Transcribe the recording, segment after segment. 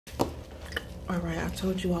Alright, I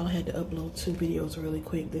told you all I had to upload 2 videos really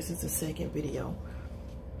quick. This is the second video.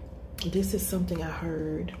 This is something I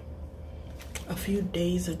heard a few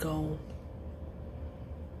days ago.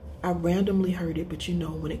 I randomly heard it, but you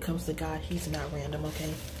know, when it comes to God, he's not random,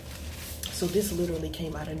 okay? So this literally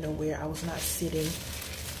came out of nowhere. I was not sitting,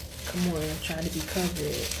 come on, I'm trying to be covered.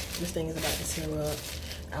 This thing is about to tear up.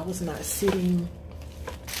 I was not sitting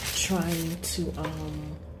trying to,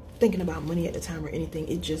 thinking about money at the time or anything.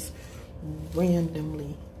 It just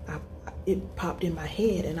randomly, it popped in my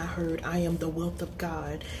head and I heard, I am the wealth of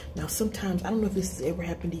God. Now sometimes, I don't know if this has ever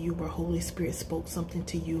happened to you where Holy Spirit spoke something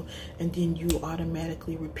to you and then you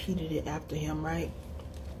automatically repeated it after him, right?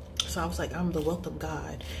 So I was like, I'm the wealth of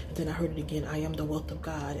God. And then I heard it again, I am the wealth of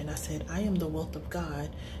God. And I said, I am the wealth of God.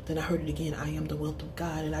 Then I heard it again, I am the wealth of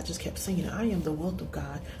God. And I just kept saying, I am the wealth of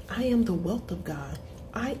God. I am the wealth of God.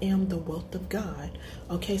 I am the wealth of God.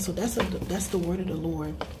 Okay, so that's the word of the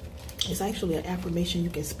Lord. It's actually an affirmation you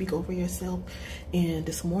can speak over yourself. And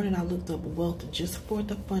this morning I looked up wealth just for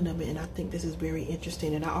the fun of it, and I think this is very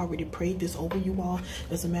interesting. And I already prayed this over you all.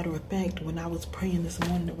 As a matter of fact, when I was praying this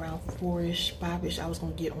morning around 4-ish, 5-ish, I was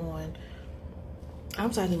going to get on. I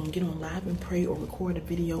was either going to get on live and pray or record a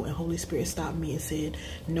video, and Holy Spirit stopped me and said,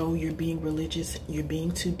 no, you're being religious. You're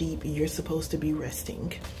being too deep. You're supposed to be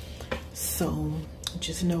resting. So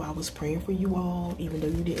just know I was praying for you all, even though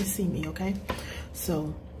you didn't see me, okay?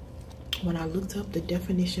 So when I looked up the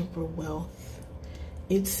definition for wealth,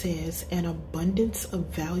 it says an abundance of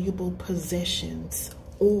valuable possessions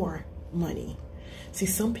or money. See,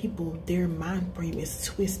 some people, their mind frame is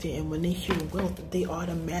twisted, and when they hear wealth, they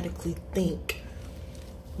automatically think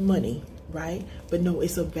money, right? But no,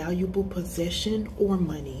 it's a valuable possession or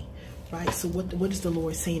money, right? So what is the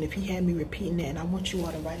Lord saying? If he had me repeating that, and I want you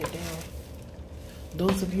all to write it down.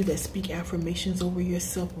 Those of you that speak affirmations over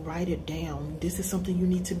yourself, write it down. This is something you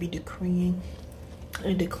need to be decreeing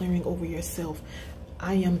and declaring over yourself.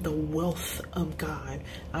 I am the wealth of God.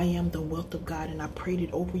 I am the wealth of God. And I prayed it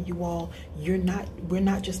over you all. We're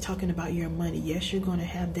not just talking about your money. Yes, you're going to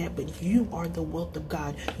have that, but you are the wealth of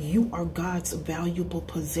God. You are God's valuable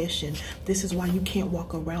possession. This is why you can't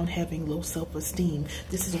walk around having low self-esteem.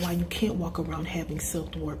 This is why you can't walk around having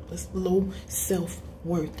low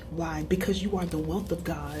self-worth. Why? Because you are the wealth of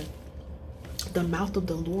God. The mouth of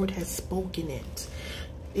the Lord has spoken it.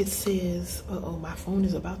 It says, uh-oh, my phone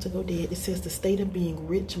is about to go dead. It says the state of being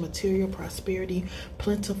rich, material prosperity,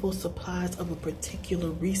 plentiful supplies of a particular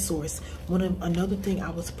resource. Another thing I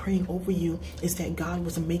was praying over you is that God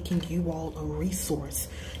was making you all a resource.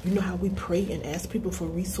 You know how we pray and ask people for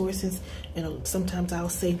resources, and sometimes I'll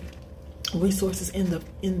say resources in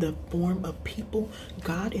the form of people.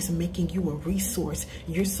 God is making you a resource.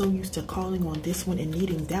 You're so used to calling on this one and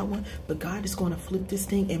needing that one, but God is going to flip this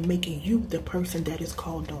thing and make you the person that is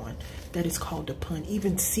called on, that is called upon.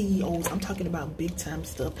 Even CEOs, I'm talking about big time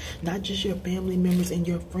stuff, not just your family members and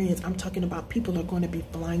your friends. I'm talking about people are going to be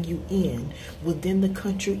flying you in within the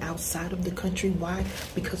country, outside of the country. Why?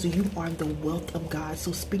 Because you are the wealth of God.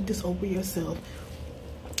 So speak this over yourself.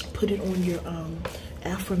 Put it on your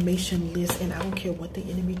affirmation list, and I don't care what the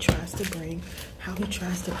enemy tries to bring, how he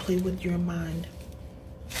tries to play with your mind.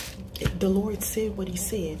 The Lord said what he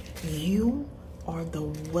said. You are the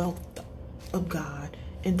wealth of God,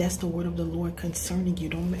 and that's the word of the Lord concerning you.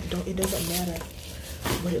 It doesn't matter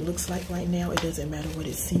what it looks like right now. It doesn't matter what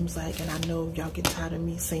it seems like. And I know y'all get tired of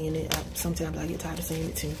me saying it. Sometimes I get tired of saying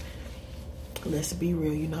it too. Let's be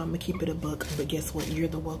real. You know, I'm gonna keep it a buck, but guess what? You're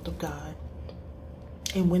the wealth of God.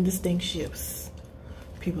 And when this thing shifts,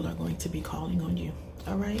 people are going to be calling on you.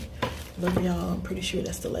 All right? Love y'all. I'm pretty sure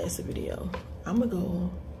that's the last video. I'm going to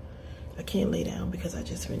go. I can't lay down because I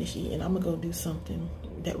just finished eating. I'm going to go do something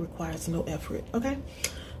that requires no effort. Okay?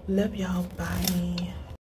 Love y'all. Bye.